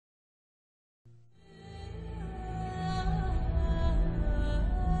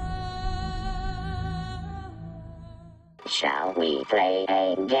Shall we play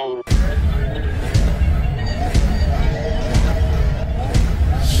a game?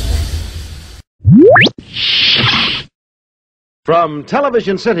 From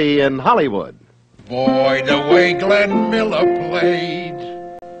Television City in Hollywood. Boy, the way Glenn Miller played.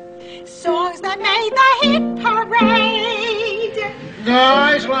 Songs that made the hit parade.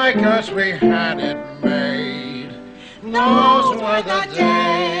 Guys like us, we had it made. Those were the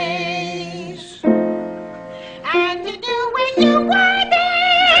days. And you knew when you were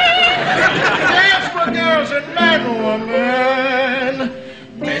there. Dance for girls and men were men.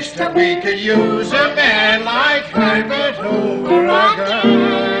 Mister, we could use a man like Herbert Hoover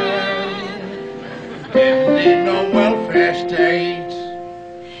again. Didn't need no welfare state.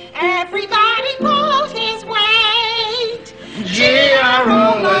 Everybody pulls his weight. Gee, our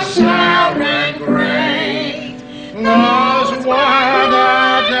old LaSalle and great. Those were the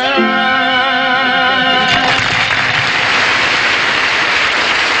days.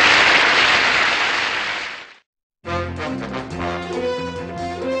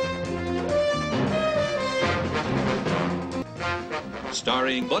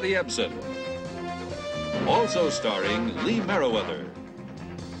 Starring Buddy Ebsen. Also starring Lee Merriweather.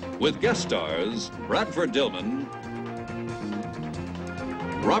 With guest stars Bradford Dillman,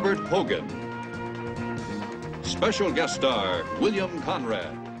 Robert Hogan. Special guest star William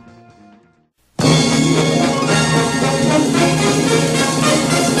Conrad.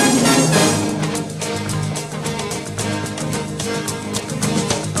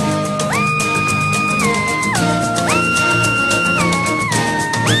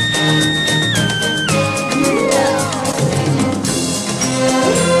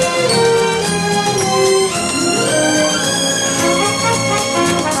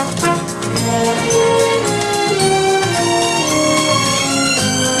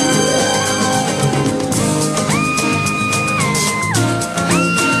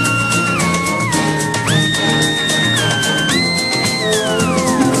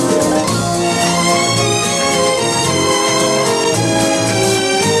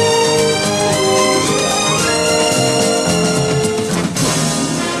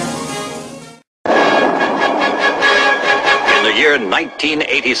 In the year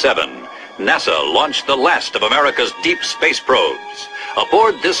 1987, NASA launched the last of America's deep space probes.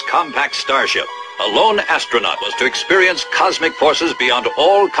 Aboard this compact starship, a lone astronaut was to experience cosmic forces beyond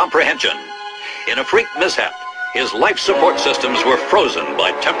all comprehension. In a freak mishap, his life support systems were frozen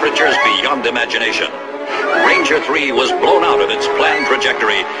by temperatures beyond imagination. Ranger 3 was blown out of its planned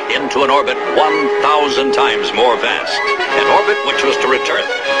trajectory into an orbit 1,000 times more vast, an orbit which was to return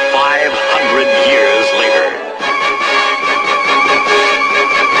 500 years later.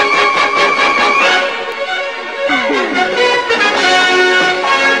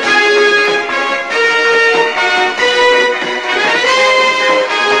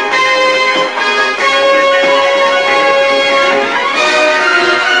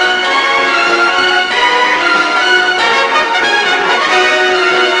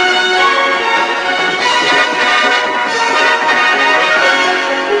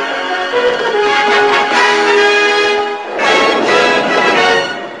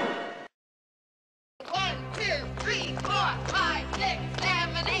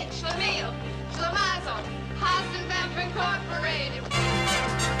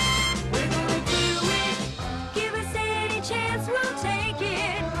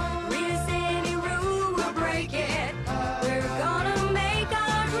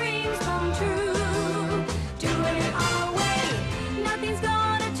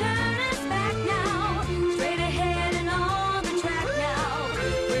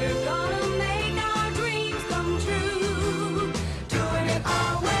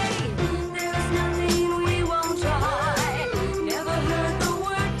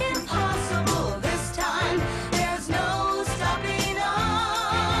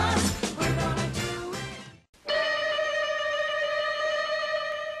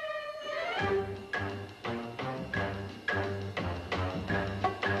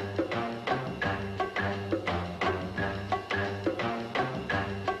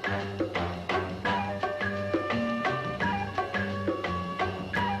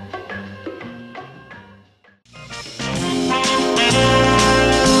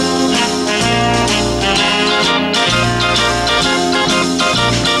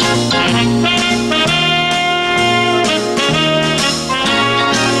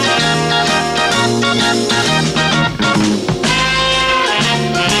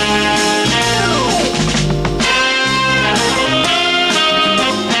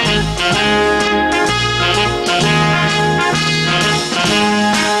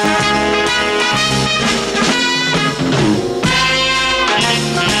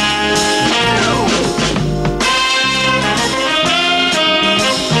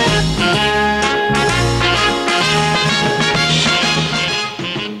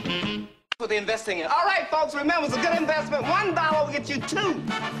 investing in. All right, folks, remember, it's a good investment. $1 will get you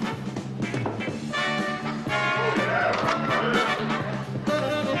 2.